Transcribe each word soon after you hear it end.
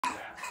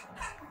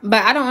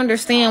But I don't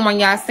understand when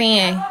y'all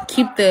saying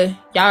keep the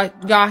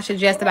y'all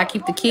suggest that I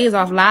keep the kids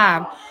off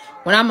live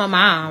when I'm a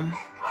mom.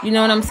 You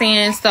know what I'm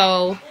saying?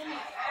 So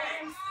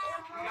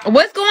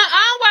what's going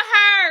on with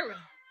her?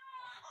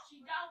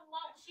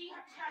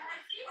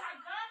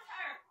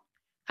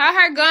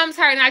 Her gums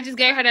hurt, and I just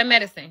gave her that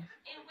medicine.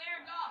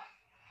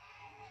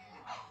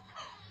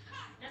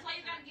 That's why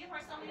you gotta give her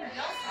some of your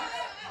doses.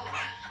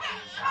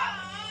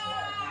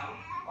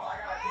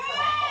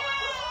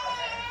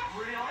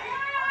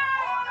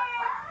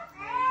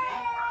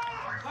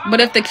 But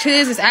if the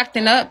kids is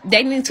acting up,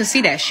 they need to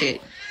see that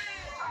shit.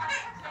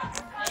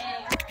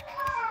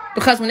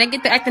 Because when they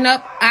get to acting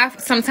up, I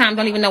sometimes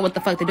don't even know what the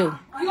fuck to do.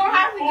 You don't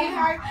have to get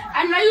her.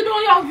 I know you're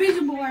doing your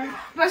vision board,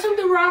 but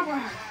something wrong with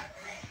her.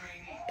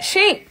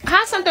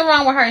 How's something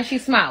wrong with her and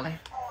she's smiling?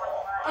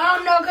 I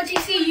don't know, because she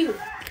see you.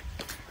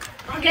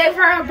 I gave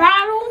her a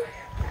bottle.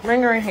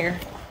 Bring her in here.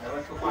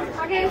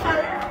 I gave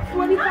her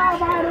 25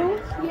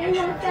 bottles. You ain't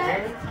want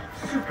that.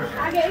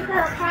 I gave her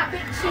a pop it.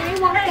 She ain't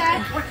want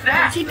that. What's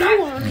that? She do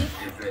want it.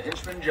 It's a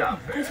henchman job.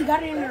 And she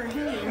got it in her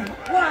hand.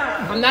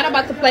 Wow. I'm not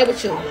about to play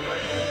with you.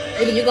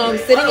 Either you're going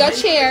to sit in your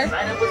chair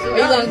or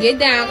you're going to get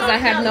down because I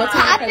have no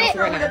time to play with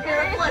you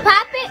right now.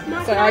 Pop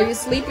it. So are you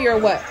sleepy or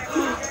what?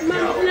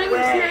 Mom, can I get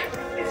a snack?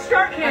 It's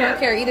dark here. I don't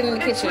care. Eat it in the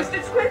kitchen.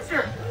 Twisted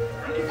Squinster.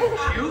 I get to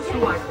choose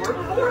who I work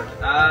for?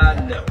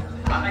 No.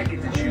 I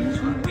get to choose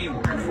who we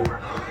work for.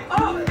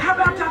 Oh, how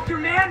about Dr.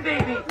 Man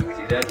Baby?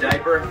 See that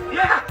diaper?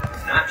 Yeah.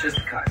 It's not just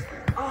a costume.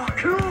 Oh,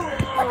 cool.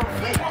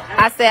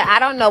 I said, I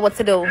don't know what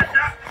to do.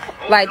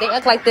 Like, they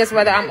act like this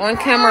whether I'm on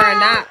camera or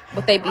not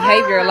with their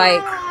behavior.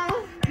 Like,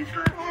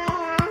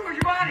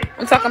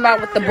 I'm talking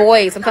about with the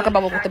boys. I'm talking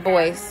about with the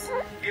boys.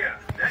 Yeah,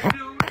 that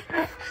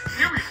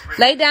dude.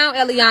 Lay down,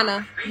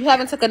 Eliana. You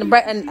haven't taken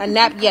a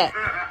nap yet.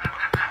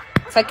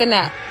 Take a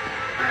nap.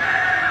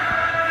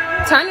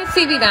 Turn your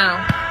TV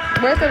down.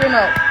 Where's the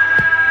remote?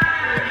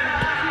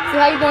 See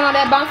how you doing all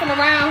that bouncing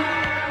around?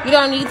 You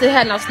don't need to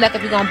have no snack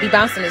if you're going to be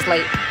bouncing this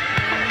late.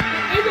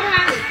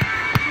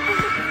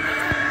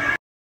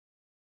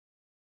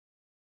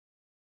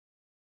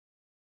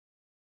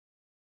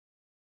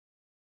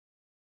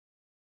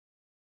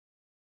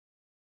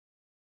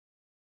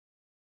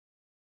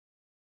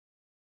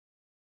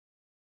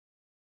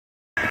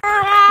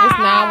 It's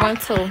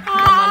 912 on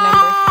my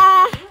number.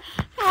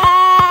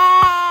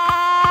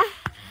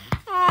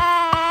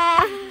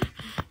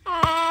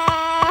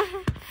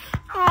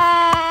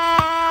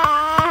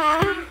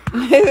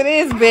 It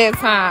is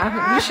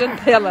bedtime. You should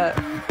tell her.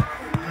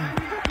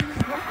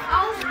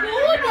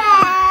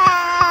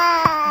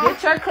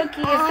 Get your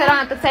cookie and sit down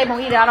at the table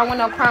and eat it. I don't want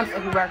no crumbs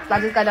everywhere because I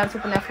just got done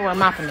sweeping that floor and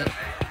mopping it.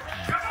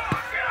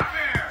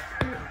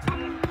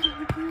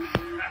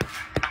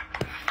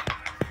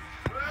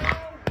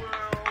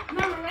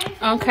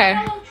 Okay.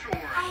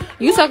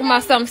 You talking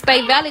about some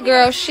State Valley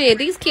girl shit.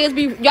 These kids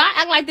be... Y'all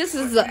act like this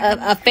is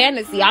a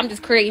fantasy. I'm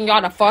just creating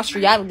y'all the false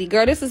reality.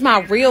 Girl, this is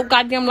my real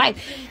goddamn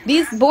life.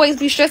 These boys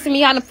be stressing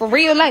me out for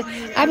real life.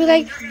 I be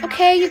like,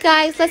 okay, you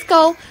guys, let's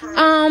go.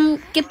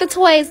 Get the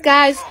toys,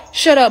 guys.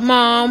 Shut up,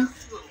 Mom.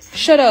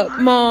 Shut up,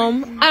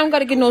 Mom. I don't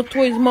gotta get no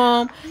toys,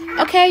 Mom.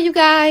 Okay, you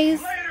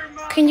guys.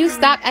 Can you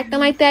stop acting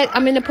like that?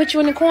 I'm gonna put you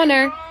in the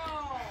corner.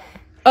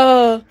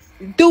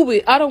 Do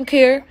it. I don't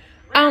care.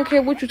 I don't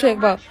care what you talk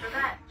about.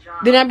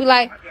 Then I be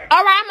like,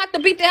 all right, I'm about to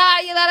beat the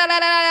hell.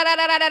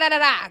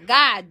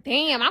 God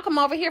damn, I come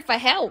over here for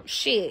help.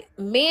 Shit.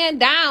 Man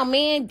down,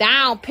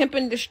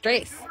 pimping the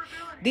stress.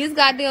 These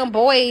goddamn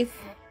boys,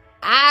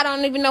 I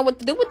don't even know what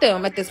to do with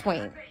them at this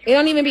point. It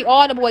don't even be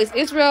all the boys.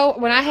 Israel,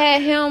 when I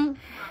had him,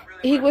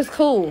 he was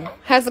cool.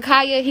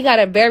 Hezekiah, he got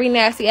a very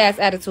nasty ass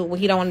attitude when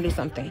he don't want to do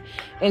something.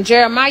 And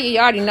Jeremiah, you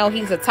already know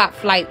he's a top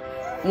flight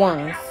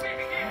ones.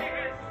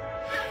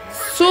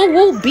 Sue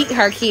Woo beat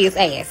her kids'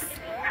 ass.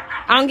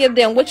 I don't give a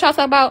damn what y'all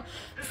talk about.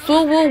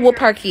 Sue Woo whoop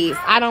her kids.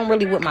 I don't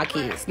really whoop my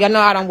kids. Y'all know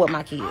I don't whoop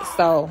my kids.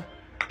 So,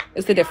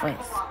 it's the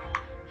difference.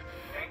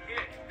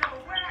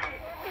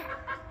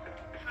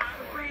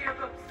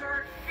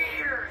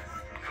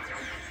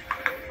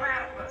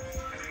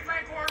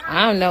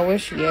 I don't know where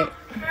she at.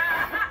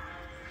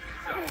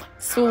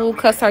 Sue Woo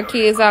cuss her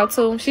kids out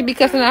too. She be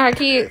cussing out her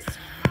kids.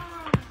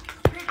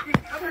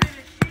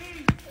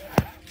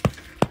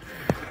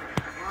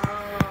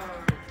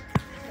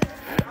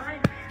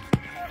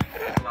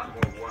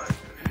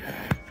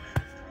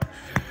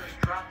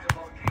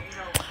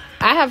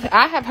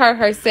 I have heard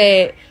her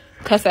say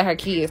cuss at her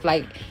kids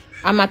like,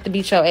 I'm about to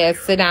beat your ass,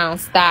 sit down,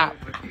 stop,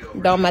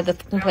 don't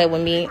motherfucking play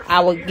with me, I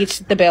will get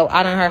you the belt.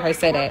 I done heard her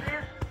say that.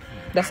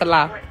 That's a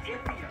lie.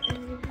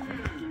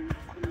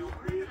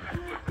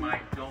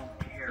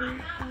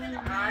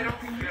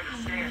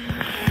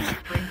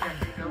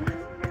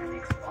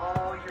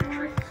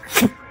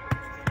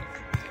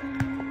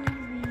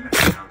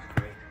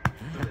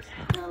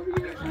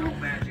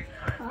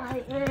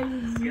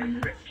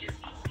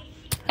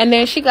 And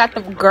then she got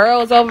the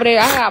girls over there.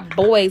 I got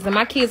boys, and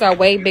my kids are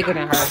way bigger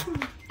than her.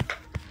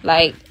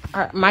 Like,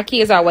 my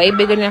kids are way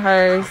bigger than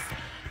hers.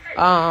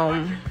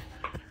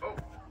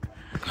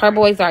 her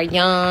boys are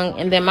young,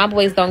 and then my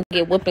boys don't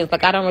get whoopings.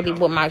 Like, I don't really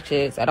whoop my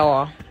kids at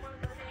all.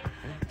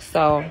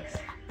 So.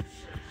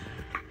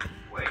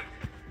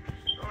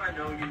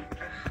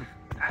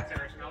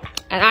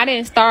 And I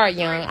didn't start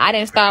young. I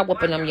didn't start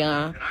whooping them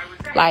young.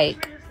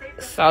 Like,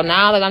 so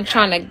now that I'm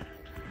trying to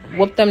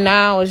whoop them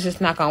now, it's just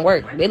not gonna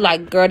work. They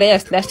like, girl,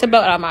 that's the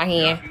belt out of my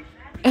hand.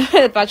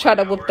 If I try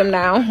to whoop them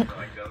now.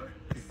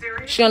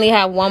 She only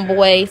had one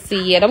boy.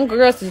 See, yeah, them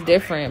girls is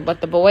different.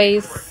 But the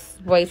boys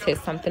hit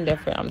something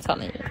different, I'm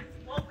telling you.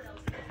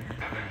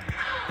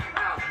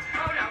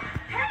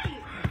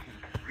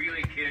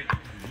 Really, kid?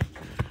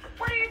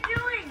 What are you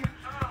doing?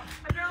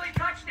 I barely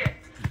touched it.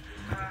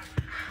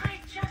 I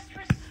just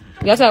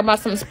restored. Y'all talking about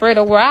some spread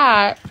a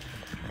ride.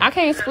 I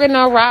can't spread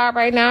no ride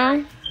right now.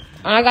 And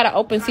I got an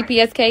open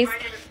CPS case.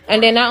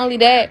 And then not only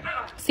that,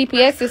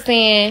 CPS is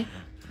saying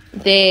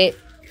that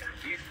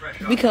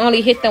we can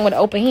only hit them with an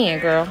open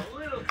hand, girl.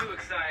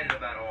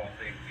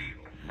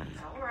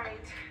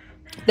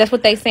 That's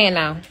what they saying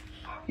now.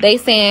 They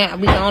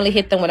saying we can only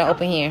hit them with an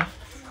open hand. Nice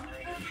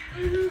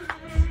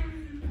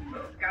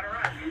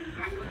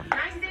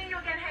seeing you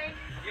again, Hank.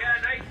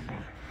 Yeah, nice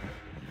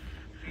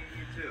seeing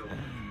you too.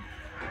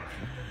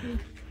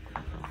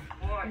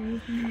 Boy,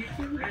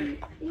 ready?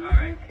 All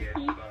right, kids.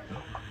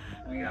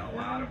 We got a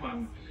lot of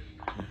them.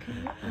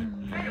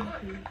 Hey,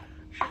 look.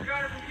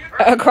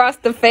 Across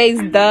the face,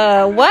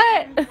 duh.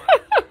 What?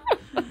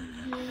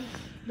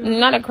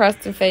 Not across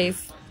the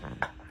face.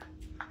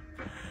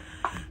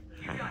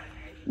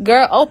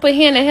 Girl, open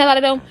hand the hell out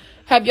of them.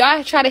 Have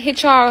y'all tried to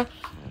hit y'all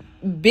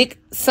big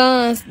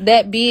sons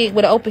that big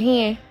with an open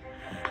hand?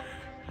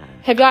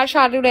 Have y'all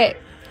tried to do that?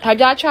 Have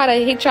y'all tried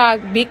to hit y'all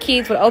big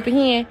kids with an open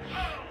hand?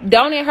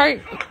 Don't it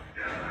hurt?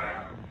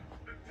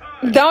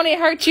 Don't it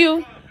hurt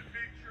you?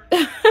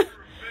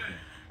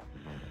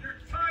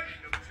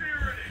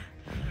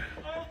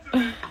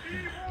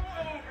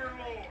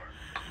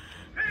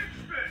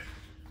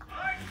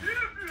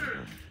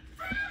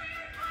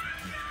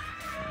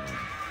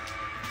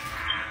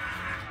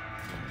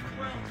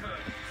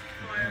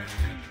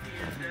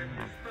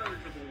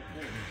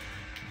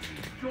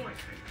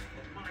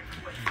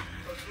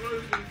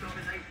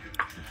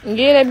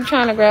 Yeah, they be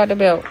trying to grab the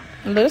belt.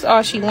 That's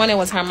all she wanted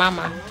was her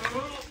mama.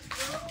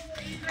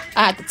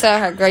 I had to tell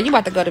her, girl, you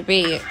about to go to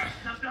bed.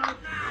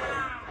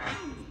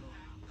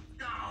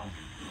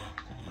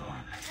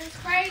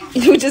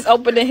 You just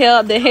opened the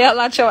hell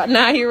out your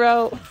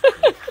 9-year-old.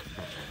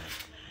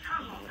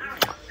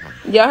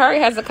 Yo, hurry,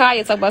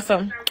 Hezekiah talk about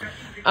something.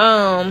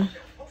 I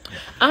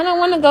don't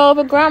want to go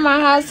over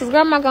grandma's house because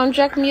grandma gonna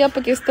jack me up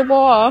against the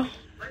wall.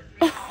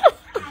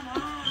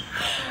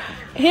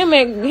 him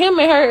and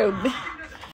her.